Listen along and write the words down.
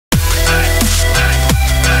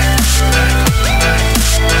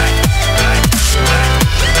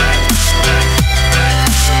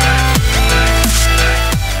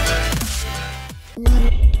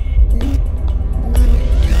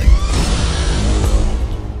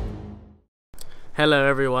Hello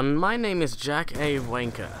everyone, my name is Jack A.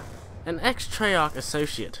 Wanker, an ex-Treyarch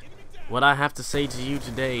associate. What I have to say to you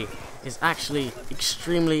today is actually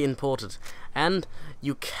extremely important, and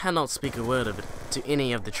you cannot speak a word of it to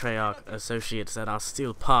any of the Treyarch associates that are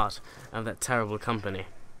still part of that terrible company.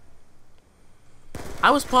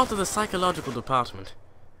 I was part of the psychological department,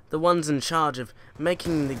 the ones in charge of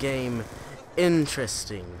making the game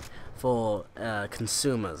interesting for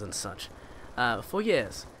consumers and such. For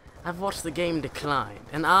years, I've watched the game decline,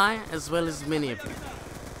 and I, as well as many of you,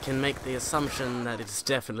 can make the assumption that it's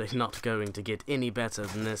definitely not going to get any better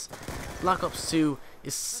than this. Black Ops 2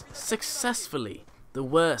 is successfully the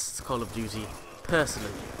worst Call of Duty,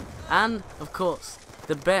 personally, and, of course,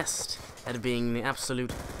 the best at being the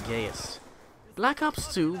absolute gayest. Black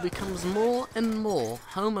Ops 2 becomes more and more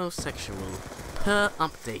homosexual per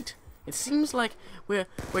update. It seems like we're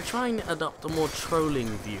trying to adopt a more trolling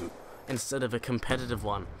view instead of a competitive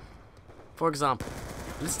one. For example,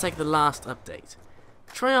 let's take the last update.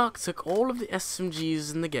 Treyarch took all of the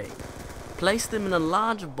SMGs in the game, placed them in a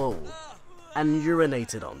large bowl, and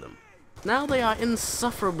urinated on them. Now they are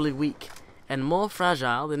insufferably weak and more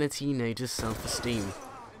fragile than a teenager's self-esteem.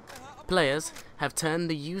 Players have turned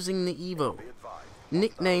to using the Evo,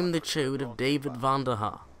 nicknamed the Chode of David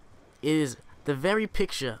Vanderhaar. It is the very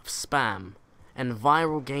picture of spam and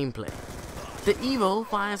viral gameplay. The Evo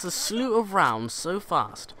fires a slew of rounds so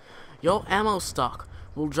fast, your ammo stock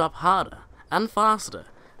will drop harder and faster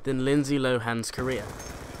than Lindsay Lohan's career.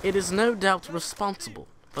 It is no doubt responsible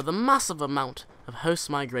for the massive amount of host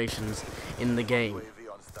migrations in the game.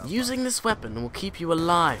 Using this weapon will keep you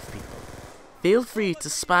alive, people. Feel free to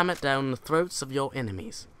spam it down the throats of your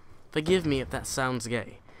enemies. Forgive me if that sounds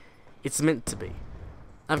gay. It's meant to be.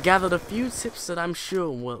 I've gathered a few tips that I'm sure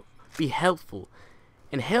will be helpful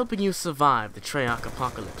in helping you survive the Treyarch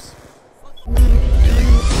apocalypse.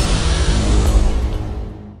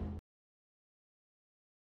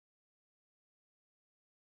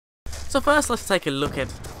 So first, let's take a look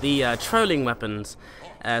at the trolling weapons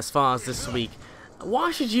as far as this week.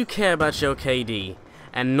 Why should you care about your KD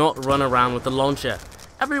and not run around with the launcher?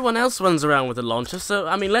 Everyone else runs around with the launcher, so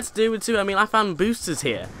I mean, let's do it too. I mean, I found boosters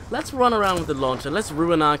here. Let's run around with the launcher. Let's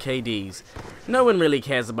ruin our KDs. No one really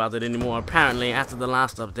cares about it anymore, apparently, after the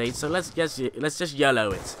last update. So let's just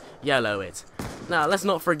YOLO it. YOLO it. Now, let's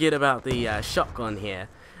not forget about the shotgun here.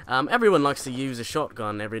 Everyone likes to use a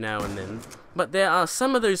shotgun every now and then, but there are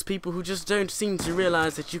some of those people who just don't seem to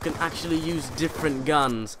realize that you can actually use different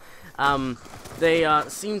guns. They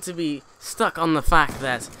seem to be stuck on the fact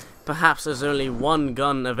that perhaps there's only one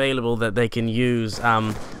gun available that they can use.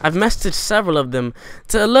 I've messaged several of them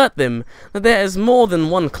to alert them that there is more than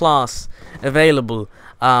one class available.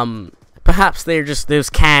 Perhaps they're just those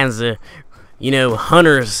kinds of,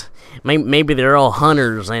 hunters. Maybe they're all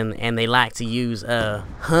hunters and they like to use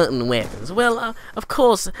hunting weapons. Well, of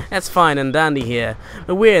course, that's fine and dandy here,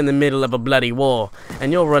 but we're in the middle of a bloody war,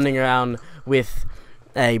 and you're running around with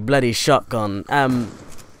a bloody shotgun.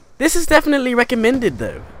 This is definitely recommended,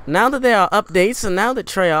 though. Now that there are updates, and now that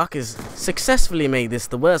Treyarch has successfully made this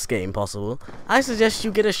the worst game possible, I suggest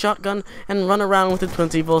you get a shotgun and run around with it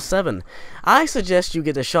 24/7. I suggest you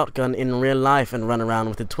get a shotgun in real life and run around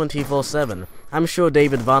with it 24/7. I'm sure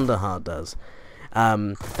David Vanderhaar does.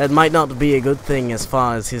 That might not be a good thing as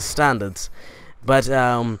far as his standards, but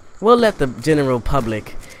we'll let the general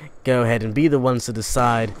public go ahead and be the ones to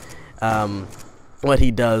decide what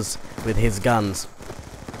he does with his guns.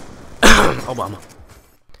 Obama.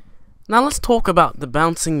 Now let's talk about the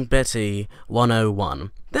Bouncing Betty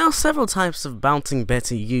 101. There are several types of Bouncing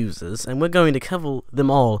Betty users, and we're going to cover them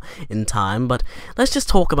all in time, but let's just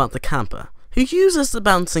talk about the camper, who uses the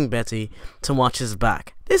Bouncing Betty to watch his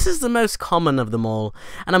back. This is the most common of them all,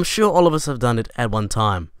 and I'm sure all of us have done it at one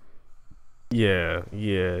time. Yeah,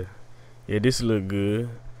 this look good.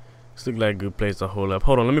 This look like a good place to hold up.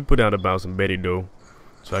 Hold on, let me put down the Bouncing Betty though,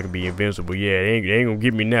 so I can be invincible. Yeah, they ain't gonna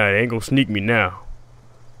get me now. They ain't gonna sneak me now.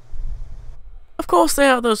 Of course,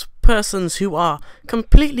 there are those persons who are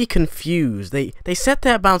completely confused. They set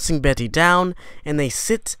their Bouncing Betty down, and they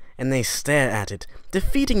sit and they stare at it,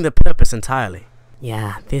 defeating the purpose entirely.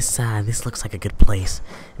 Yeah, this looks like a good place.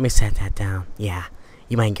 Let me set that down. Yeah,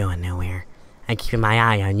 you ain't going nowhere. I'm keeping my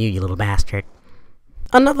eye on you, you little bastard.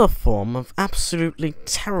 Another form of absolutely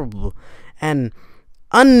terrible and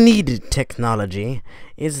unneeded technology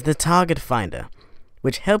is the target finder,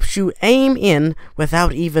 which helps you aim in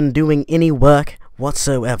without even doing any work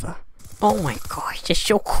whatsoever. Oh my gosh, that's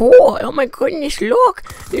so cool. Oh my goodness, look,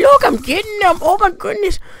 I'm getting them. Oh my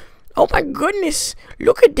goodness,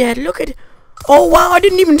 look at that, oh wow, I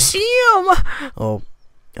didn't even see him. Oh,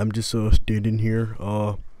 I'm just standing here,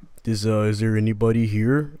 Is there anybody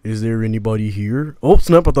here? Is there anybody here? Oh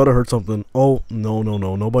snap! I thought I heard something. Oh no,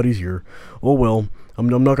 nobody's here. Oh well, I'm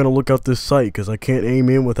not gonna look out this sight because I can't aim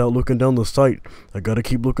in without looking down the sight. I gotta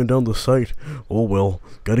keep looking down the sight. Oh well,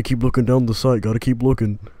 gotta keep looking down the sight. Gotta keep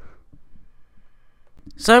looking.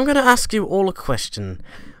 So I'm gonna ask you all a question.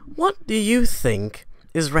 What do you think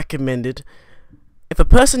is recommended if a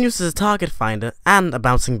person uses a target finder and a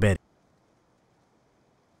bouncing Betty?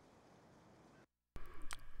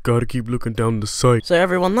 Gotta keep looking down the sight. So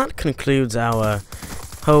everyone, that concludes our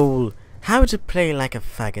whole How to Play Like a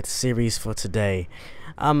Faggot series for today.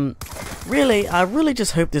 Really, I really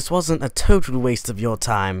just hope this wasn't a total waste of your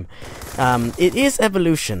time. It is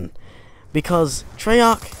evolution, because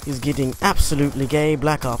Treyarch is getting absolutely gay,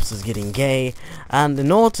 Black Ops is getting gay, and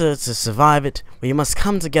in order to survive it, we must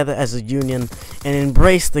come together as a union and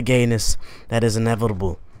embrace the gayness that is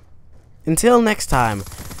inevitable. Until next time,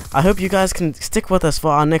 I hope you guys can stick with us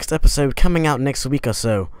for our next episode coming out next week or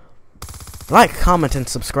so. Like, comment, and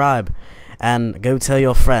subscribe, and go tell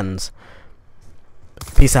your friends.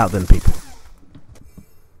 Peace out then, people.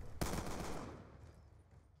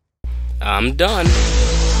 I'm done.